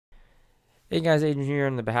Hey guys, Adrian here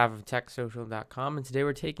on the behalf of TechSocial.com, and today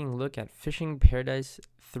we're taking a look at Fishing Paradise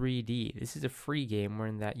 3D. This is a free game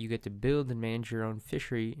wherein that you get to build and manage your own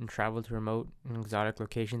fishery and travel to remote and exotic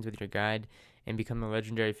locations with your guide and become the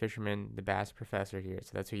legendary fisherman, the Bass Professor here.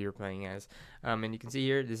 So that's who you're playing as. And you can see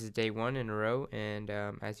here, this is day one in a row, and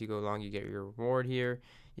as you go along, you get your reward here.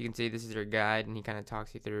 You can see this is your guide, and he kind of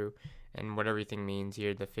talks you through and what everything means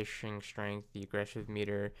here, the fishing strength, the aggressive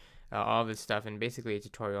meter, all this stuff, and basically a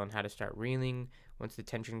tutorial on how to start reeling once the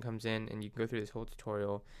tension comes in, and you can go through this whole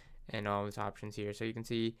tutorial and all these options here. So you can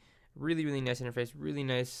see really nice interface, really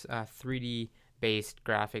nice 3D based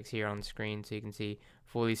graphics here on the screen, so you can see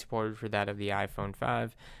fully supported for that of the iPhone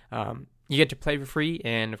 5. You get to play for free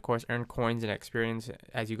and of course earn coins and experience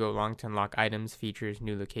as you go along to unlock items, features,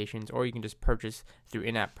 new locations, or you can just purchase through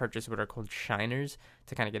in-app purchase, what are called shiners,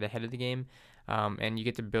 to kind of get ahead of the game. And you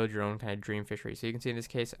get to build your own kind of dream fishery. So you can see in this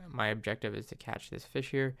case, my objective is to catch this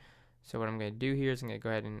fish here. So what I'm going to do here is I'm going to go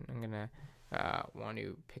ahead and I'm going to want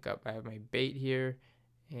to pick up, I have my bait here,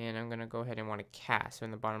 and I'm going to go ahead and want to cast. So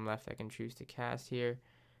in the bottom left, I can choose to cast here,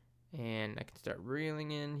 and I can start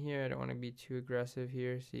reeling in here. I don't want to be too aggressive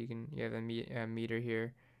here. So you have a meter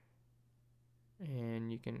here,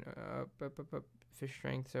 and you can up fish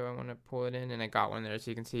strength. So I want to pull it in, and I got one there. So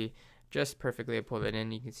you can see just perfectly I pulled it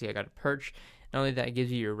in. You can see I got a perch. Not only that, it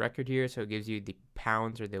gives you your record here, so it gives you the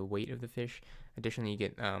pounds or the weight of the fish. Additionally, you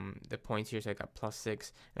get the points here, so I got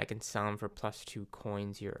 +6, and I can sell them for +2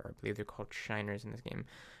 coins here. I believe they're called shiners in this game.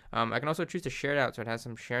 I can also choose to share it out, so it has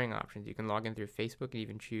some sharing options. You can log in through Facebook and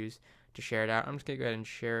even choose to share it out. I'm just going to go ahead and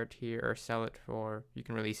share it here, or sell it for, you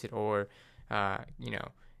can release it, or, in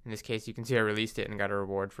this case, you can see I released it and got a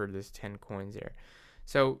reward for this 10 coins there.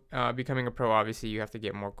 So becoming a pro, obviously, you have to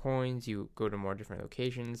get more coins. You go to more different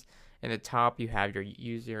locations. In the top, you have your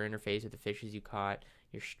user interface of the fishes you caught,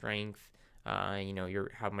 your strength,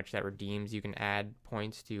 your how much that redeems. You can add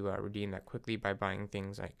points to redeem that quickly by buying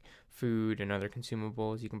things like food and other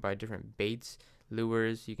consumables. You can buy different baits,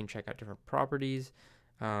 lures. You can check out different properties.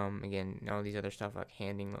 Again, all these other stuff like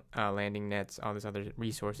landing nets, all these other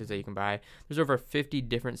resources that you can buy. There's over 50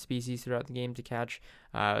 different species throughout the game to catch.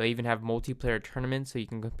 They even have multiplayer tournaments, so you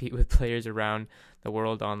can compete with players around the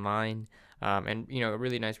world online. And a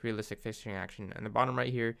really nice realistic fishing action. In the bottom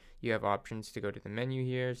right here, you have options to go to the menu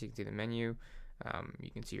here, so you can see the menu.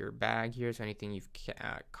 You can see your bag here, so anything you've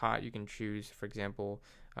caught, you can choose, for example,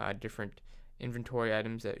 different inventory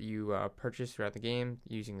items that you purchase throughout the game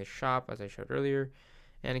using the shop, as I showed earlier.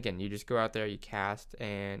 And again, you just go out there, you cast,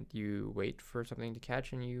 and you wait for something to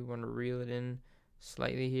catch, and you want to reel it in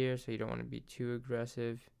slightly here, so you don't want to be too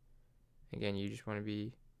aggressive. Again, you just want to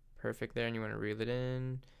be perfect there, and you want to reel it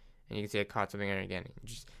in, and you can see I caught something, and again,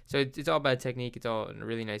 so it's all about technique. It's all a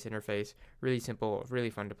really nice interface, really simple,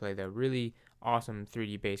 really fun to play, though. Really awesome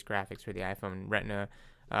 3D based graphics for the iPhone, Retina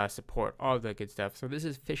support, all the good stuff. So this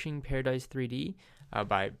is Fishing Paradise 3D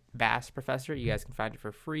by Bass Professor. You guys can find it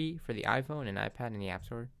for free for the iPhone and iPad in the App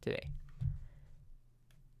Store today.